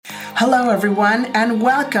Hello, everyone, and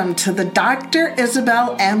welcome to the Dr.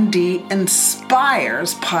 Isabel MD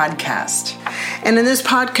Inspires podcast. And in this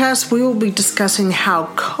podcast, we will be discussing how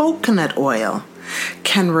coconut oil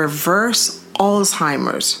can reverse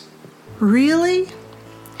Alzheimer's. Really?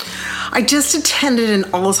 I just attended an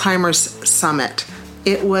Alzheimer's summit.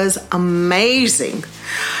 It was amazing.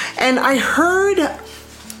 And I heard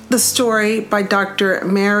the story by Dr.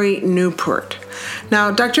 Mary Newport. Now,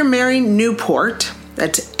 Dr. Mary Newport,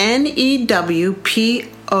 that's Newport,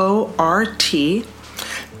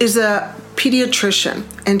 is a pediatrician,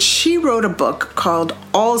 and she wrote a book called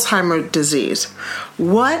Alzheimer's Disease.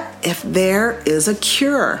 What if there is a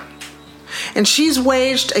cure? And she's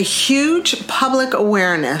waged a huge public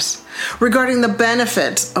awareness regarding the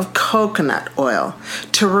benefits of coconut oil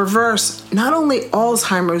to reverse not only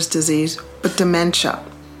Alzheimer's disease, but dementia.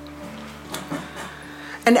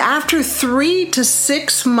 And after 3 to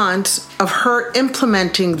 6 months of her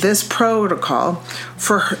implementing this protocol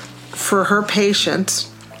for her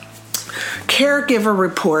patients, caregiver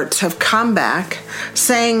reports have come back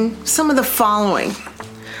saying some of the following.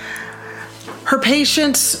 Her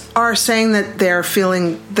patients are saying that they're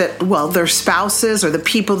feeling that, their spouses or the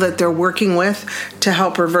people that they're working with to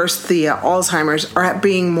help reverse the Alzheimer's are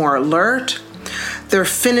being more alert. They're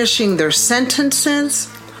finishing their sentences.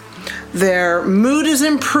 Their mood is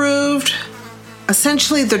improved.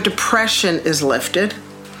 Essentially, their depression is lifted.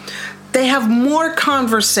 They have more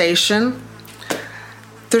conversation.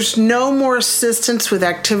 There's no more assistance with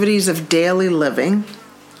activities of daily living,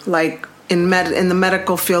 like in the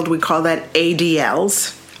medical field, we call that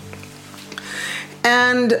ADLs.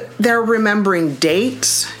 And they're remembering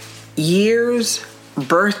dates, years,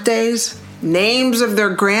 birthdays, names of their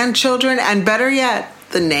grandchildren, and better yet,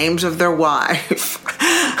 the names of their wife,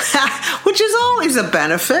 which is always a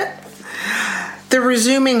benefit. They're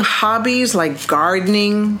resuming hobbies like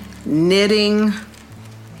gardening, knitting.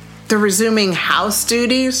 They're resuming house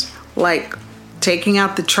duties like taking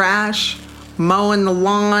out the trash, mowing the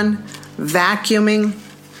lawn, vacuuming.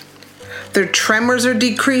 Their tremors are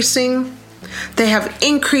decreasing. They have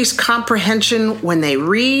increased comprehension when they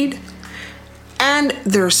read. And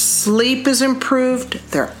their sleep is improved,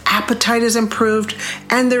 their appetite is improved,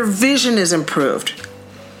 and their vision is improved.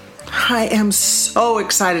 I am so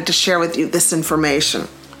excited to share with you this information.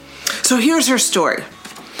 So here's her story.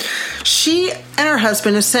 She and her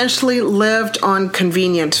husband essentially lived on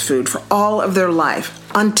convenience food for all of their life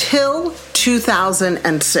until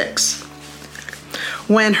 2006,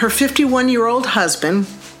 when her 51-year-old husband,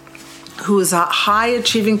 who is a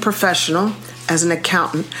high-achieving professional as an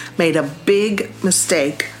accountant, made a big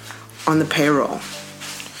mistake on the payroll.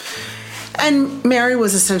 And Mary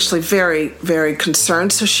was essentially very, very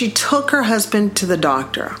concerned, so she took her husband to the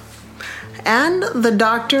doctor. And the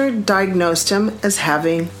doctor diagnosed him as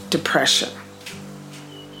having depression.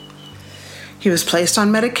 He was placed on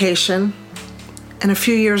medication, and a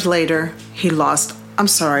few years later,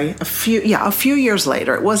 a few years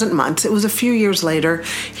later, it wasn't months, it was a few years later,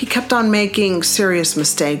 he kept on making serious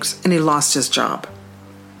mistakes and he lost his job.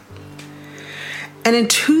 And in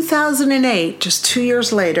 2008, just 2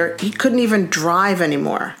 years later, he couldn't even drive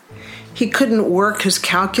anymore. He couldn't work his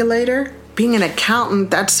calculator. Being an accountant,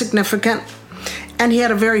 that's significant. And he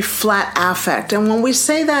had a very flat affect. And when we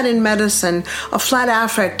say that in medicine, a flat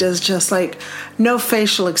affect is just like no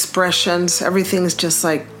facial expressions. Everything's just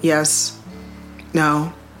like yes,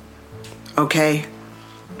 no, okay.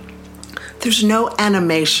 There's no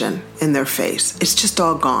animation in their face. It's just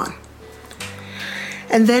all gone.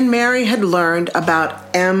 And then Mary had learned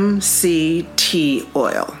about MCT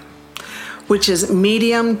oil, which is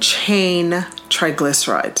medium chain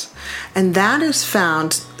triglycerides. And that is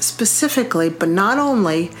found specifically, but not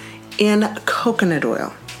only, in coconut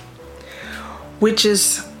oil, which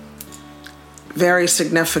is very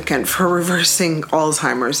significant for reversing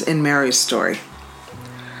Alzheimer's in Mary's story.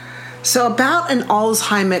 So about an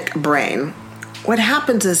Alzheimer's brain, what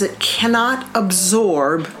happens is it cannot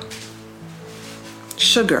absorb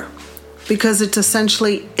sugar because it's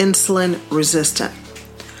essentially insulin resistant.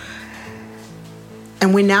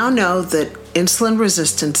 And we now know that insulin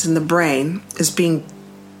resistance in the brain is being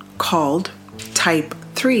called type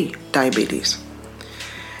 3 diabetes.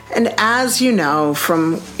 And as you know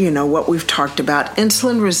from what we've talked about,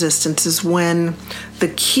 insulin resistance is when the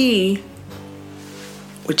key,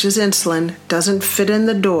 which is insulin, doesn't fit in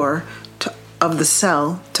the door of the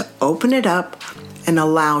cell to open it up and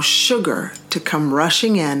allow sugar to come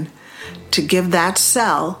rushing in to give that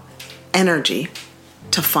cell energy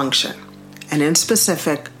to function, and in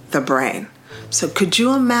specific, the brain. So could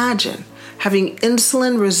you imagine having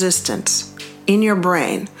insulin resistance in your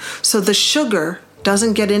brain so the sugar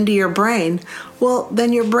doesn't get into your brain, well,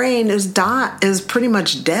 then your brain is pretty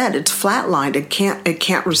much dead. It's flatlined. It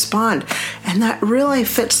can't respond. And that really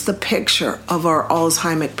fits the picture of our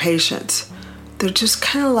Alzheimer's patients. They're just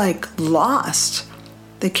kind of like lost.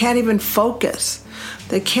 They can't even focus.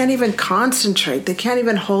 They can't even concentrate. They can't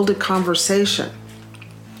even hold a conversation.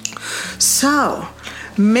 So,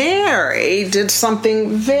 Mary did something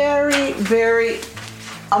very, very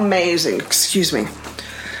amazing. Excuse me.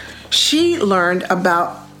 She learned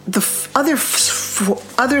about the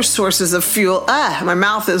other sources of fuel. My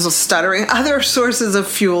mouth is stuttering. Other sources of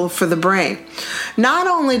fuel for the brain. Not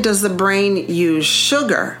only does the brain use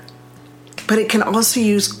sugar, but it can also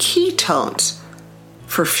use ketones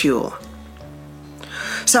for fuel.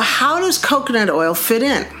 So how does coconut oil fit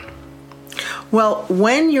in? Well,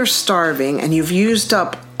 when you're starving and you've used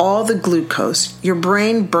up all the glucose, your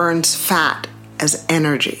brain burns fat as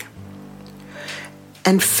energy.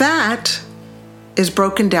 And fat is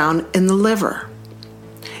broken down in the liver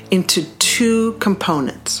into two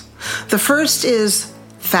components. The first is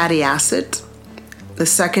fatty acids. The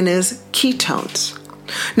second is ketones.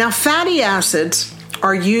 Now, fatty acids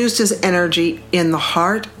are used as energy in the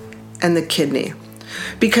heart and the kidney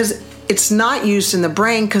because it's not used in the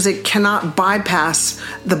brain because it cannot bypass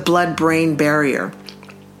the blood-brain barrier.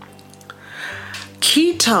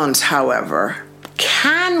 Ketones, however,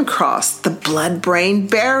 can cross the blood-brain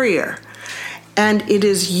barrier, and it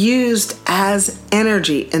is used as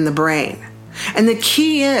energy in the brain. And the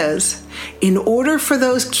key is, in order for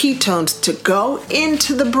those ketones to go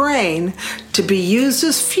into the brain, to be used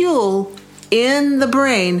as fuel in the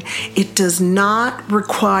brain, it does not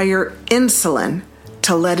require insulin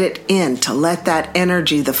to let it in, to let that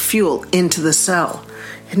energy, the fuel, into the cell.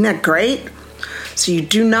 Isn't that great? So you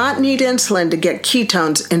do not need insulin to get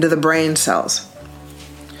ketones into the brain cells.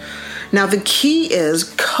 Now the key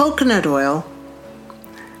is coconut oil,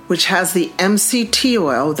 which has the MCT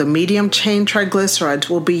oil, the medium chain triglycerides,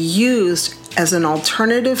 will be used as an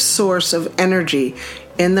alternative source of energy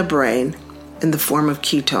in the brain in the form of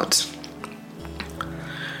ketones.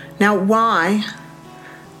 Now, why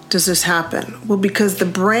does this happen? Well, because the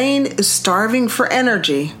brain is starving for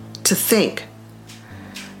energy to think,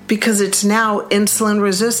 because it's now insulin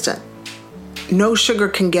resistant. No sugar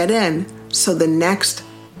can get in, so the next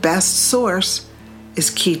best source is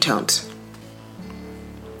ketones.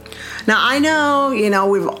 Now, I know,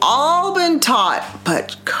 we've all been taught,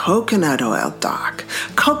 but coconut oil, Doc.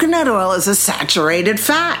 Coconut oil is a saturated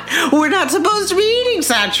fat. We're not supposed to be eating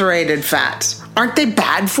saturated fats. Aren't they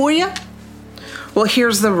bad for you? Well,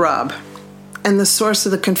 here's the rub and the source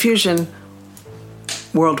of the confusion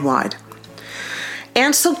worldwide.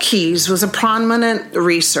 Ancel Keys was a prominent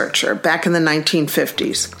researcher back in the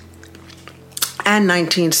 1950s and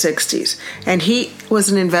 1960s, and he was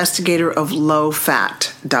an investigator of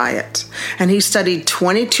low-fat diets. And he studied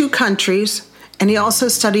 22 countries, and he also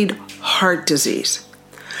studied heart disease.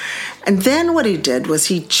 And then what he did was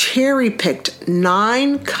he cherry-picked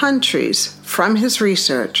 9 countries from his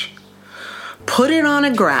research, put it on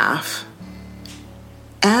a graph,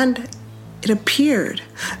 and it appeared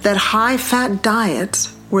that high-fat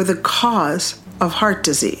diets were the cause of heart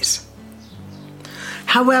disease.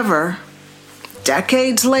 However,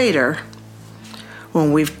 decades later,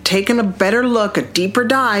 when we've taken a better look, a deeper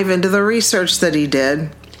dive into the research that he did,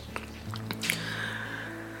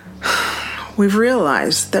 we've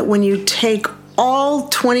realized that when you take all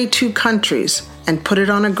 22 countries and put it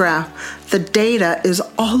on a graph, the data is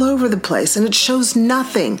all over the place and it shows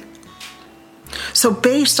nothing. So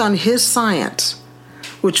based on his science,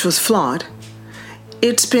 which was flawed,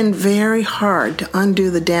 it's been very hard to undo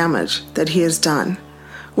the damage that he has done,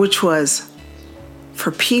 which was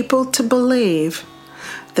for people to believe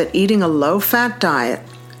that eating a low-fat diet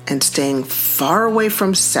and staying far away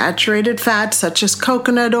from saturated fats such as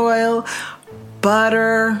coconut oil,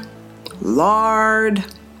 butter, lard,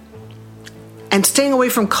 and staying away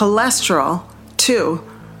from cholesterol too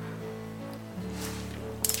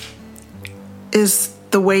is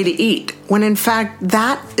the way to eat, when in fact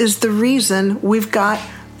that is the reason we've got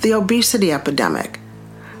the obesity epidemic.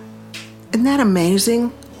 Isn't that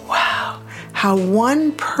amazing? Wow, how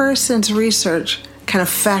one person's research can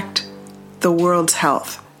affect the world's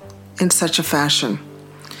health in such a fashion.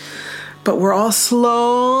 But we're all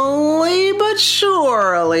slowly but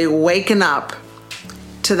surely waking up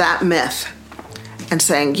to that myth and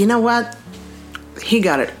saying, you know what? He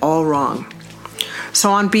got it all wrong. So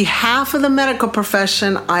on behalf of the medical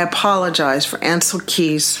profession, I apologize for Ancel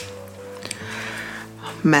Keys'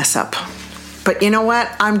 mess up. But you know what?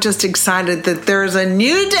 I'm just excited that there's a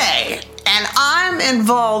new day and And I'm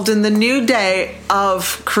involved in the new day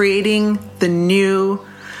of creating the new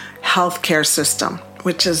healthcare system,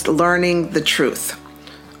 which is learning the truth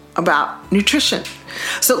about nutrition.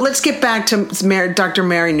 So let's get back to Dr.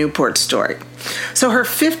 Mary Newport's story. So her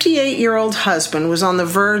 58-year-old husband was on the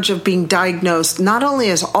verge of being diagnosed not only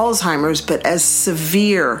as Alzheimer's, but as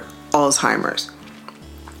severe Alzheimer's.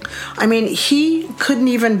 I mean, he couldn't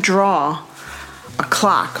even draw a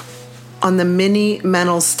clock on the mini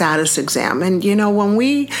mental status exam. And when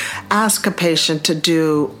we ask a patient to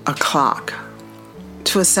do a clock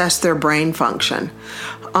to assess their brain function,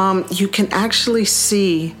 you can actually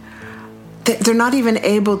see they're not even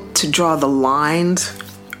able to draw the lines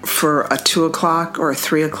for a 2 o'clock or a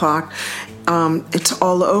 3 o'clock. It's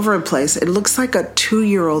all over the place. It looks like a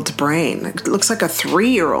 2-year-old's brain. It looks like a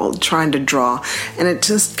 3-year-old trying to draw. And it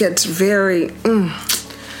just gets very,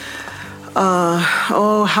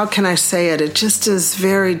 how can I say it? It just is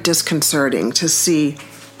very disconcerting to see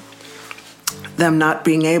them not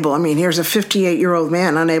being able. I mean, here's a 58-year-old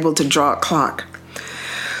man unable to draw a clock.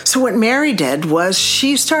 So what Mary did was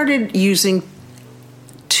she started using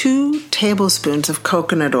 2 tablespoons of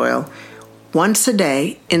coconut oil once a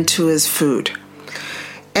day into his food.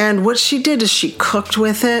 And what she did is she cooked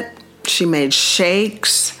with it. She made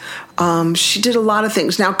shakes. She did a lot of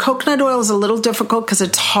things. Now, coconut oil is a little difficult because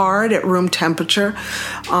it's hard at room temperature.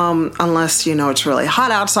 Unless, it's really hot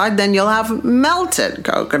outside, then you'll have melted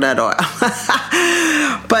coconut oil.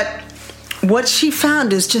 But what she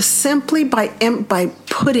found is just simply by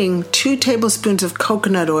putting 2 tablespoons of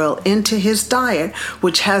coconut oil into his diet,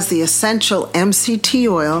 which has the essential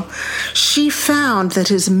MCT oil, she found that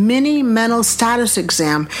his mini mental status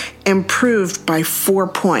exam improved by 4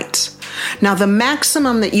 points. Now, the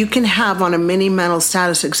maximum that you can have on a mini mental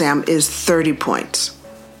status exam is 30 points.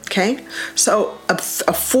 Okay? So a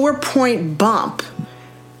 4-point bump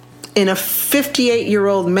in a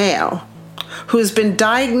 58-year-old male who's been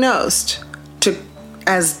diagnosed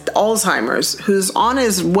as Alzheimer's, who's on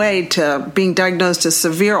his way to being diagnosed as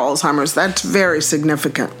severe Alzheimer's, that's very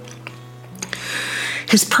significant.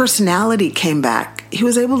 His personality came back. He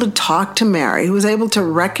was able to talk to Mary. He was able to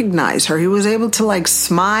recognize her. He was able to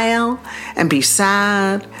smile and be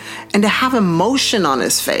sad and to have emotion on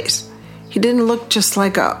his face. He didn't look just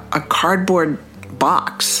like a cardboard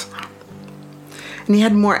box. And he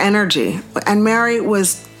had more energy. And Mary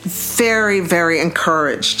was very, very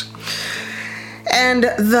encouraged. And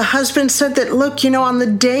the husband said that, look, on the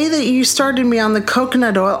day that you started me on the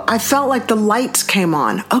coconut oil, I felt like the lights came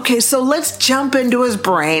on. Okay, so let's jump into his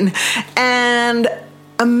brain and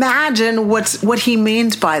imagine what he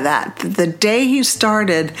means by that. The day he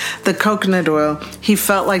started the coconut oil, he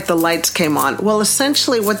felt like the lights came on. Well,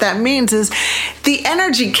 essentially what that means is the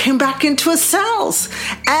energy came back into his cells.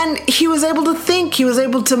 And he was able to think. He was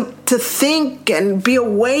able to think and be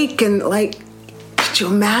awake and could you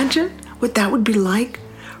imagine what that would be like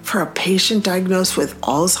for a patient diagnosed with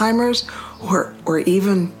Alzheimer's or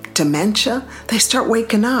even dementia? They start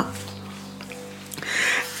waking up.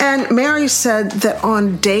 And Mary said that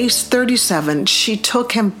on day 37, she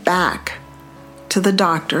took him back to the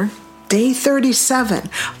doctor, day 37,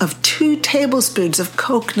 of 2 tablespoons of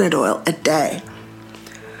coconut oil a day.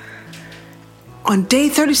 On day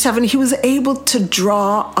 37, he was able to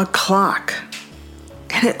draw a clock,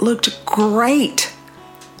 and it looked great.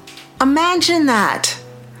 Imagine that.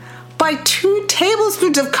 By 2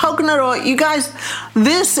 tablespoons of coconut oil, you guys,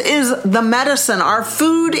 this is the medicine. Our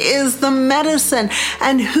food is the medicine.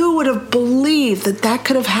 And who would have believed that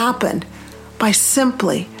could have happened by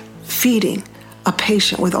simply feeding a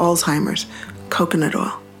patient with Alzheimer's coconut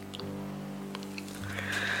oil?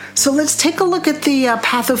 So let's take a look at the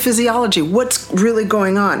pathophysiology. What's really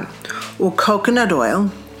going on? Well, coconut oil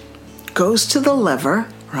goes to the liver,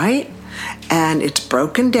 right? And it's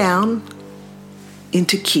broken down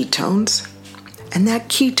into ketones, and that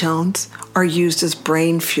ketones are used as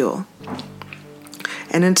brain fuel.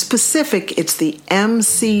 And in specific, it's the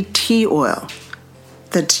MCT oil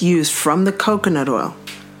that's used from the coconut oil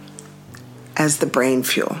as the brain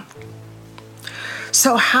fuel.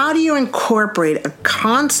 So how do you incorporate a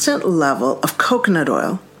constant level of coconut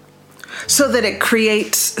oil so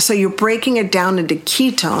that so you're breaking it down into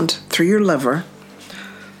ketones through your liver,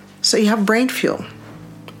 so you have brain fuel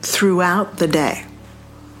throughout the day?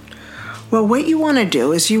 Well, what you want to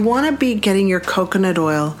do is you want to be getting your coconut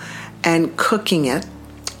oil and cooking it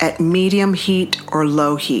at medium heat or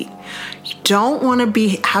low heat. You don't want to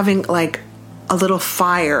be having a little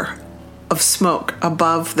fire of smoke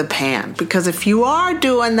above the pan, because if you are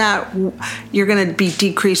doing that, you're going to be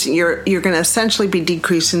decreasing, you're going to essentially be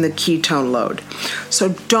decreasing the ketone load. So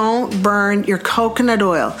don't burn your coconut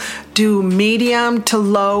oil. Do medium to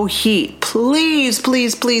low heat. Please,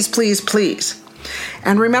 please, please, please, please.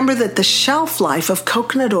 And remember that the shelf life of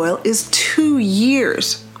coconut oil is 2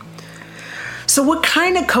 years. So what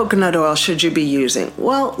kind of coconut oil should you be using?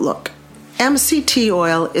 Well, look, MCT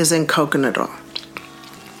oil is in coconut oil.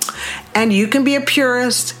 And you can be a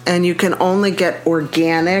purist and you can only get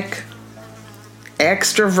organic,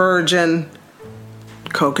 extra virgin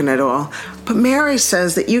coconut oil. But Mary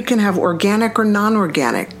says that you can have organic or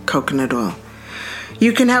non-organic coconut oil.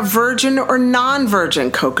 You can have virgin or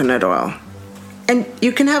non-virgin coconut oil. And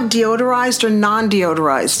you can have deodorized or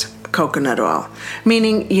non-deodorized coconut oil.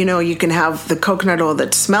 Meaning, you can have the coconut oil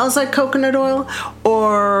that smells like coconut oil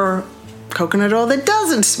or coconut oil that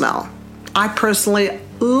doesn't smell. I personally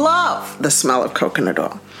love the smell of coconut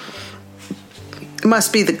oil. It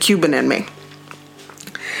must be the Cuban in me.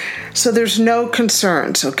 So there's no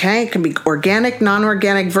concerns, okay? It can be organic,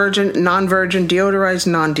 non-organic, virgin, non-virgin, deodorized,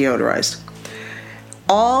 non-deodorized.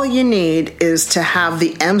 All you need is to have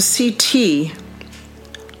the MCT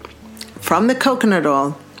from the coconut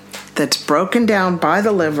oil that's broken down by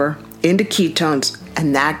the liver into ketones,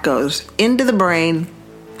 and that goes into the brain,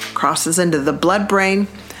 crosses into the blood-brain,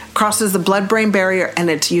 crosses the blood-brain barrier, and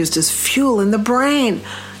it's used as fuel in the brain.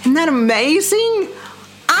 Isn't that amazing?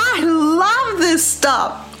 I love this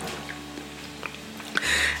stuff.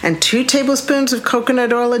 And 2 tablespoons of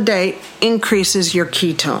coconut oil a day increases your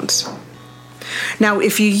ketones. Now,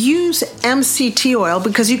 if you use MCT oil,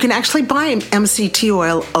 because you can actually buy MCT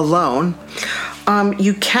oil alone,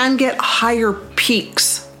 you can get higher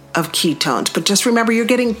peaks of ketones. But just remember, you're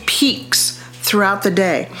getting peaks throughout the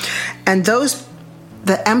day. And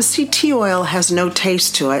the MCT oil has no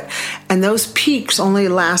taste to it, and those peaks only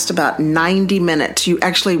last about 90 minutes. You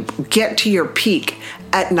actually get to your peak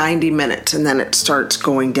at 90 minutes, and then it starts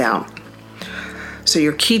going down. So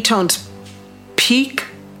your ketones peak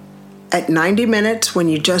at 90 minutes when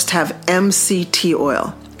you just have MCT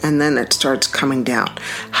oil, and then it starts coming down.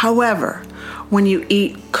 However, when you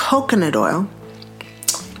eat coconut oil,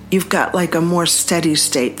 you've got like a more steady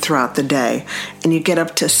state throughout the day, and you get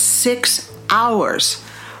up to 6 hours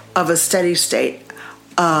of a steady state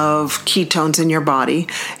of ketones in your body,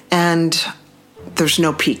 and there's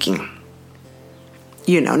no peaking.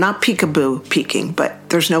 Not peekaboo peaking, but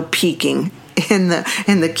there's no peaking in the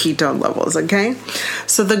ketone levels, okay?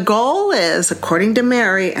 So the goal is, according to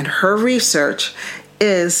Mary and her research,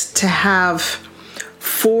 is to have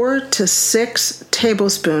 4 to 6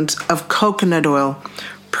 tablespoons of coconut oil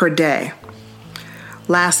per day,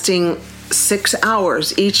 lasting 6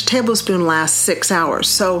 hours. Each tablespoon lasts 6 hours.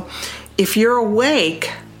 So if you're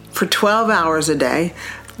awake for 12 hours a day,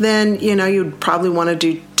 then, you'd probably want to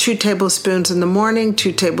do 2 tablespoons in the morning,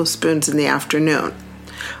 2 tablespoons in the afternoon.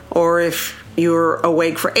 Or if you're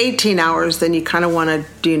awake for 18 hours, then you kind of want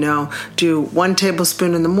to, do 1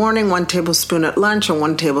 tablespoon in the morning, 1 tablespoon at lunch, and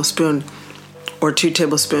 1 tablespoon or 2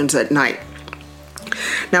 tablespoons at night.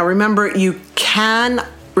 Now, remember,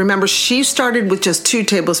 she started with just 2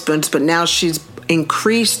 tablespoons, but now she's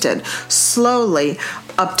increased it slowly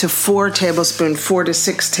up to 4 to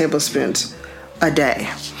 6 tablespoons a day.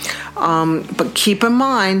 But keep in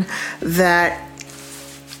mind that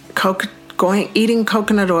eating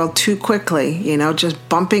coconut oil too quickly, just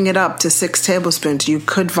bumping it up to 6 tablespoons, you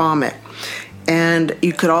could vomit. And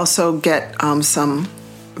you could also get some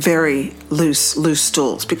very loose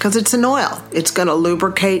stools, because it's an oil. It's going to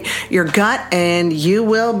lubricate your gut, and you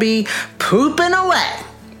will be pooping away.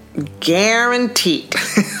 Guaranteed.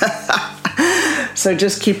 So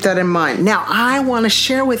just keep that in mind. Now, I want to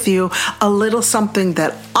share with you a little something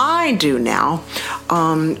that I do now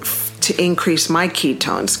to increase my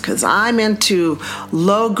ketones, because I'm into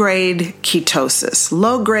low-grade ketosis,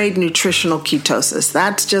 low-grade nutritional ketosis.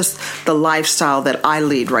 That's just the lifestyle that I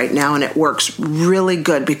lead right now, and it works really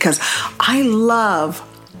good because I love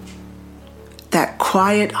that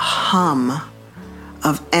quiet hum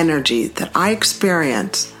of energy that I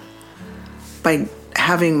experience by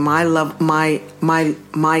having my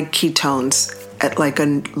ketones at like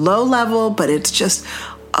a low level, but it's just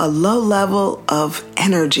a low level of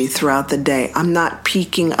energy throughout the day. I'm not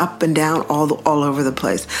peaking up and down all over the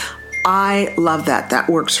place. I love that. That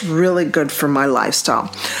works really good for my lifestyle.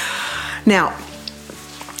 Now,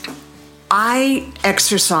 I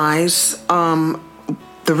exercise.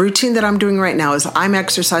 The routine that I'm doing right now is I'm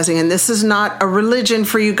exercising, and this is not a religion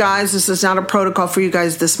for you guys. This is not a protocol for you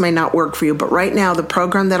guys. This may not work for you, but right now the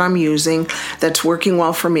program that I'm using that's working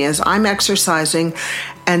well for me is I'm exercising,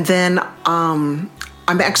 and then I'm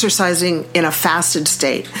exercising in a fasted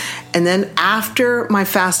state. And then after my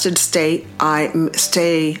fasted state, I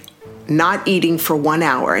stay not eating for 1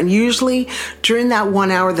 hour. And usually during that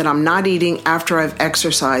 1 hour that I'm not eating after I've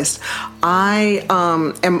exercised, I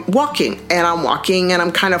am walking, and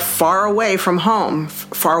I'm kind of far away from home,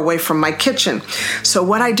 far away from my kitchen. So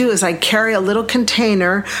what I do is I carry a little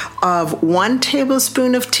container of 1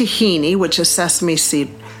 tablespoon of tahini, which is sesame seed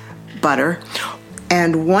butter,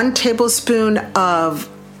 and 1 tablespoon of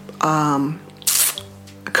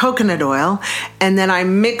coconut oil, and then I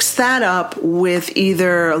mix that up with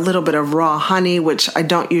either a little bit of raw honey, which I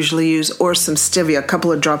don't usually use, or some stevia, a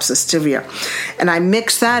couple of drops of stevia. And I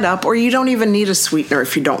mix that up, or you don't even need a sweetener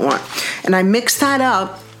if you don't want. And I mix that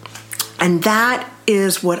up, and that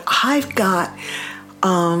is what I've got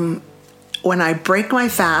when I break my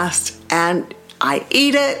fast, and I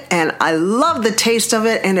eat it, and I love the taste of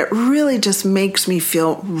it, and it really just makes me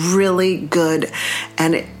feel really good,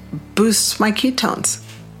 and it boosts my ketones.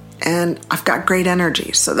 And I've got great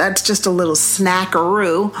energy. So that's just a little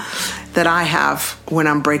snackaroo that I have when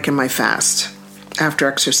I'm breaking my fast after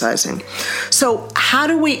exercising. So how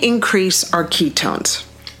do we increase our ketones?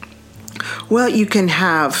 Well, you can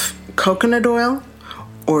have coconut oil,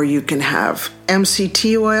 or you can have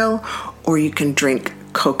MCT oil, or you can drink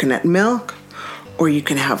coconut milk, or you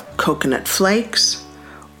can have coconut flakes,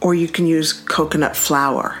 or you can use coconut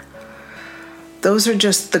flour. Those are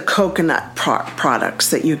just the coconut products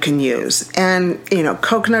that you can use. And,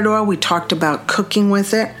 coconut oil, we talked about cooking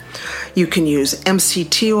with it. You can use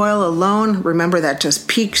MCT oil alone. Remember, that just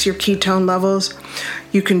peaks your ketone levels.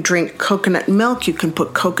 You can drink coconut milk. You can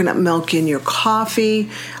put coconut milk in your coffee.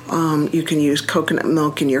 You can use coconut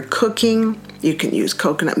milk in your cooking. You can use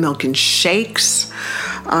coconut milk in shakes.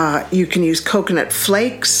 You can use coconut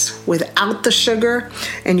flakes without the sugar.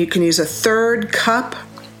 And you can use a 1/3 cup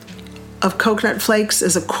of coconut flakes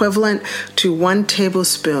is equivalent to 1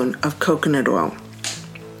 tablespoon of coconut oil.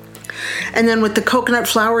 And then with the coconut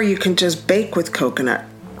flour, you can just bake with coconut.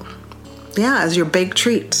 Yeah, as your baked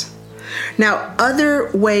treats. Now,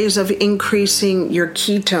 other ways of increasing your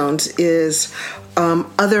ketones is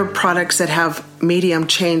other products that have medium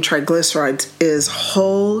chain triglycerides is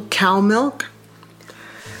whole cow milk,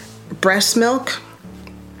 breast milk,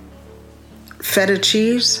 feta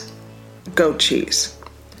cheese, goat cheese.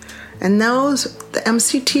 And the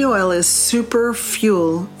MCT oil is super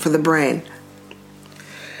fuel for the brain.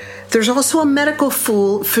 There's also a medical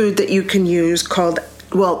food that you can use called,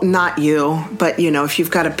 well, not you, but if you've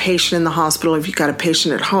got a patient in the hospital, if you've got a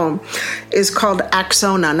patient at home, is called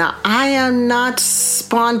Axona. Now, I am not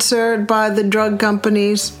sponsored by the drug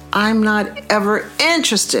companies. I'm not ever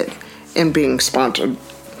interested in being sponsored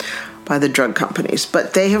by the drug companies,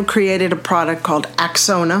 but they have created a product called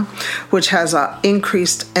Axona, which has an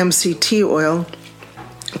increased MCT oil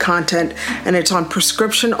content, and it's on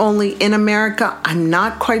prescription only in America. I'm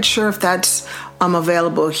not quite sure if that's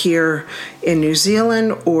available here in New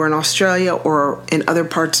Zealand or in Australia or in other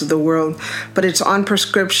parts of the world, but it's on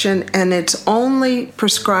prescription, and it's only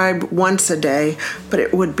prescribed once a day, but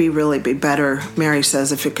it would really be better, Mary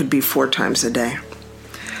says, if it could be 4 times a day.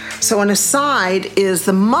 So an aside is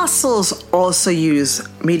the muscles also use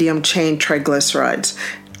medium chain triglycerides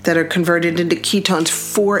that are converted into ketones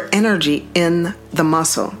for energy in the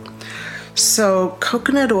muscle. So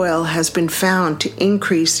coconut oil has been found to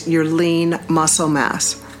increase your lean muscle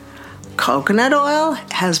mass. Coconut oil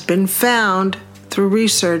has been found through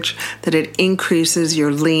research that it increases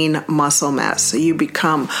your lean muscle mass. So you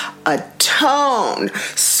become a toned,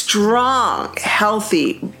 strong,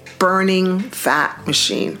 healthy, burning fat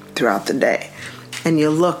machine throughout the day, and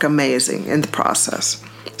you look amazing in the process.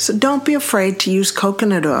 So don't be afraid to use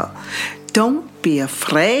coconut oil. Don't be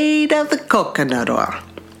afraid of the coconut oil.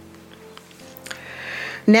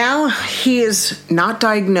 Now, he is not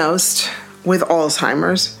diagnosed with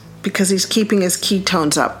Alzheimer's because he's keeping his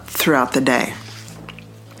ketones up throughout the day.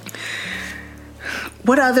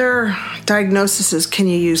 What other diagnoses can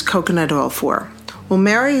you use coconut oil for? Well,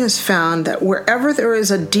 Mary has found that wherever there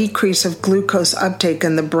is a decrease of glucose uptake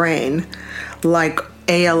in the brain, like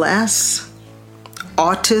ALS,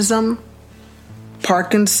 autism,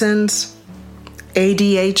 Parkinson's,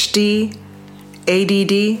 ADHD,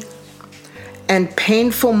 ADD, and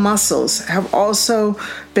painful muscles have also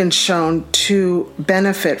been shown to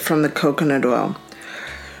benefit from the coconut oil.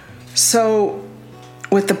 So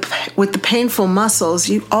with the painful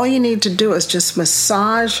muscles, all you need to do is just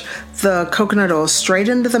massage the coconut oil straight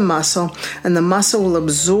into the muscle, and the muscle will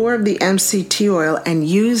absorb the MCT oil and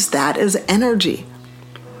use that as energy.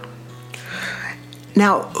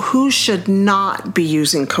 Now, who should not be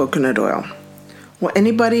using coconut oil? Well,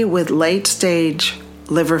 anybody with late-stage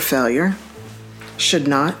liver failure should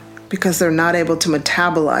not, because they're not able to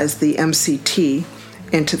metabolize the MCT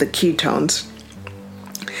into the ketones.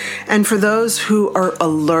 And for those who are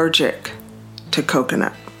allergic to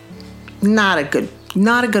coconut, not a good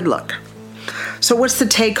look. So what's the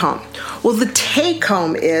take home? Well, the take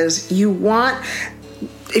home is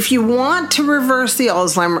if you want to reverse the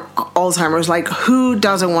Alzheimer's, like who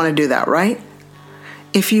doesn't want to do that, right?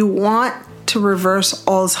 If you want to reverse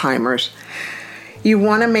Alzheimer's, you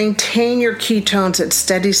want to maintain your ketones at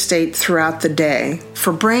steady state throughout the day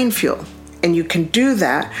for brain fuel. And you can do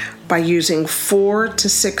that by using 4 to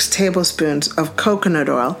 6 tablespoons of coconut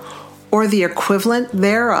oil or the equivalent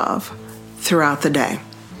thereof throughout the day.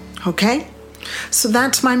 Okay? So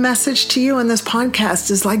that's my message to you in this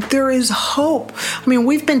podcast is like there is hope. I mean,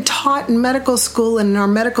 we've been taught in medical school and in our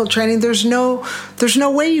medical training there's no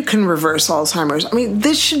way you can reverse Alzheimer's. I mean,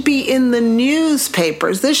 this should be in the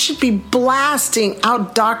newspapers. This should be blasting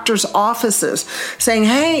out doctors' offices saying,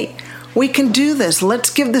 "Hey, we can do this.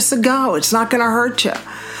 Let's give this a go. It's not going to hurt you."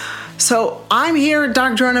 So I'm here at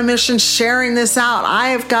Doctor on a Mission sharing this out. I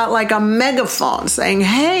have got like a megaphone saying,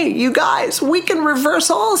 "Hey, you guys, we can reverse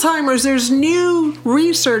Alzheimer's. There's new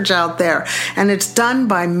research out there." And it's done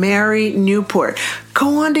by Mary Newport.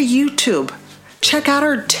 Go on to YouTube. Check out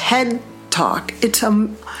her TED Talk.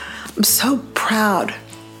 I'm so proud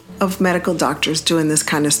of medical doctors doing this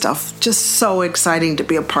kind of stuff. Just so exciting to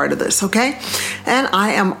be a part of this, okay? And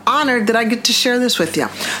I am honored that I get to share this with you.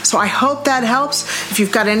 So I hope that helps. If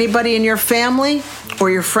you've got anybody in your family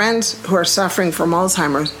or your friends who are suffering from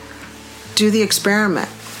Alzheimer's, do the experiment.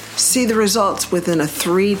 See the results within a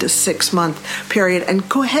 3 to 6 month period and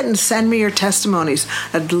go ahead and send me your testimonies.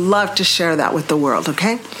 I'd love to share that with the world,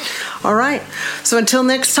 okay? All right. So until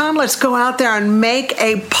next time, let's go out there and make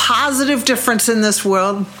a positive difference in this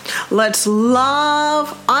world. Let's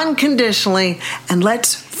love unconditionally and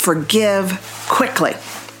let's forgive quickly.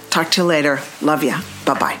 Talk to you later. Love ya.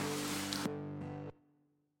 Bye-bye.